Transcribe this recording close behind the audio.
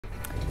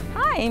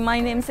Hi, my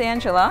name's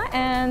Angela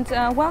and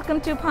welcome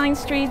to Pine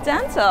Street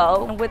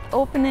Dental. With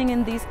opening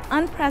in these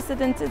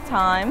unprecedented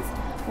times,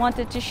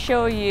 wanted to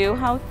show you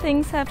how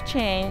things have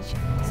changed.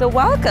 So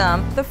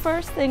welcome. The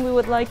first thing we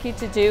would like you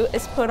to do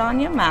is put on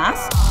your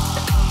mask.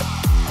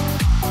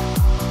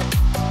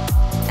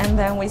 And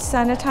then we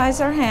sanitize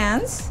our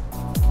hands.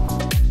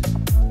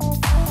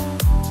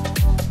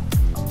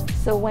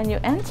 So when you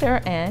enter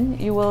in,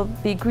 you will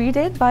be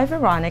greeted by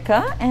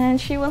Veronica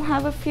and she will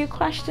have a few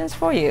questions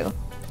for you.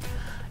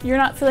 You're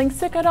not feeling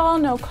sick at all?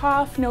 No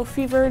cough, no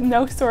fever,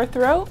 no sore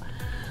throat?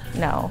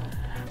 No.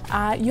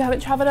 You haven't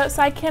traveled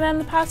outside Canada in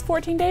the past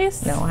 14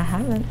 days? No, I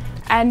haven't.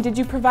 And did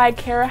you provide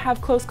care or have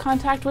close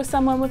contact with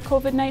someone with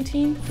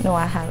COVID-19? No,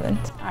 I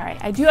haven't. All right,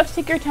 I do have to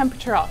take your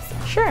temperature also.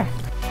 Sure.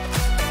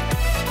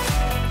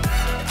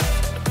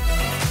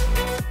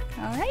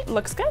 All right,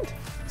 looks good.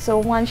 So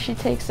once she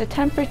takes the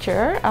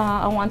temperature,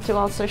 I want to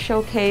also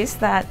showcase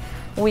that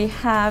we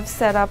have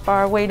set up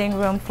our waiting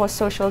room for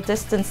social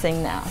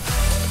distancing now.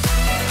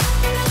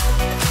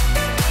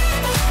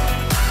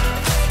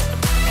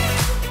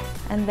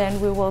 And then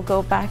we will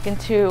go back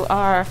into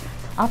our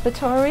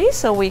operatory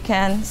so we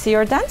can see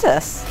our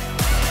dentist.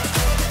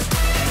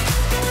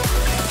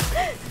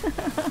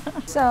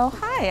 So,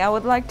 hi, I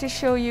would like to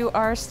show you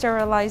our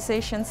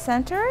sterilization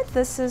center.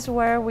 This is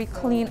where we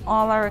clean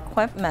all our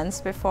equipments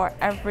before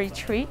every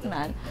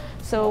treatment.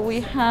 So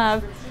we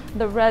have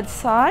the red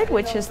side,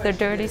 which is the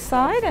dirty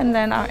side, and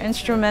then our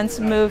instruments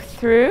move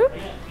through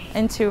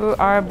into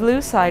our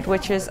blue side,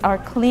 which is our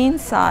clean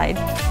side.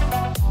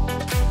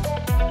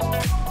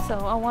 So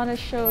I want to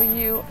show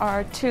you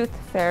our tooth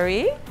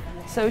fairy.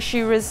 So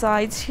she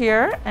resides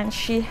here and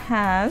she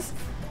has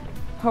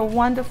her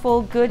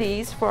wonderful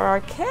goodies for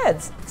our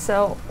kids.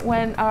 So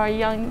when our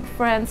young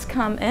friends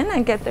come in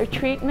and get their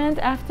treatment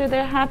after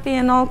they're happy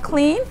and all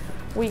clean,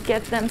 we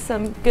get them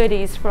some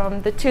goodies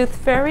from the tooth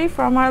fairy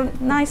from our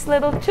nice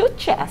little tooth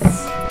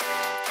chest.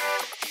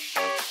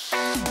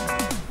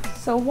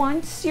 So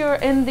once you're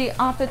in the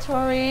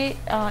operatory,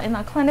 in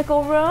a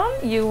clinical room,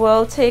 you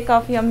will take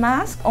off your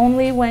mask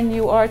only when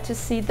you are to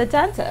see the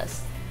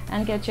dentist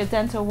and get your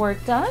dental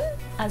work done.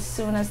 As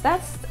soon as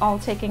that's all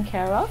taken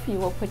care of, you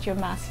will put your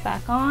mask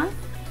back on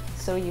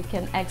so you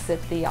can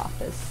exit the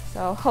office.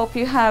 So hope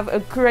you have a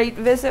great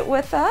visit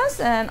with us,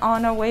 and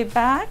on our way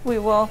back, we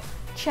will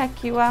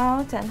check you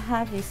out and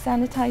have you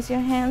sanitize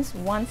your hands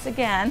once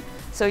again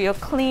so you're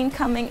clean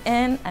coming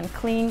in and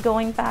clean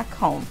going back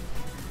home.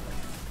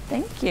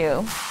 Thank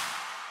you.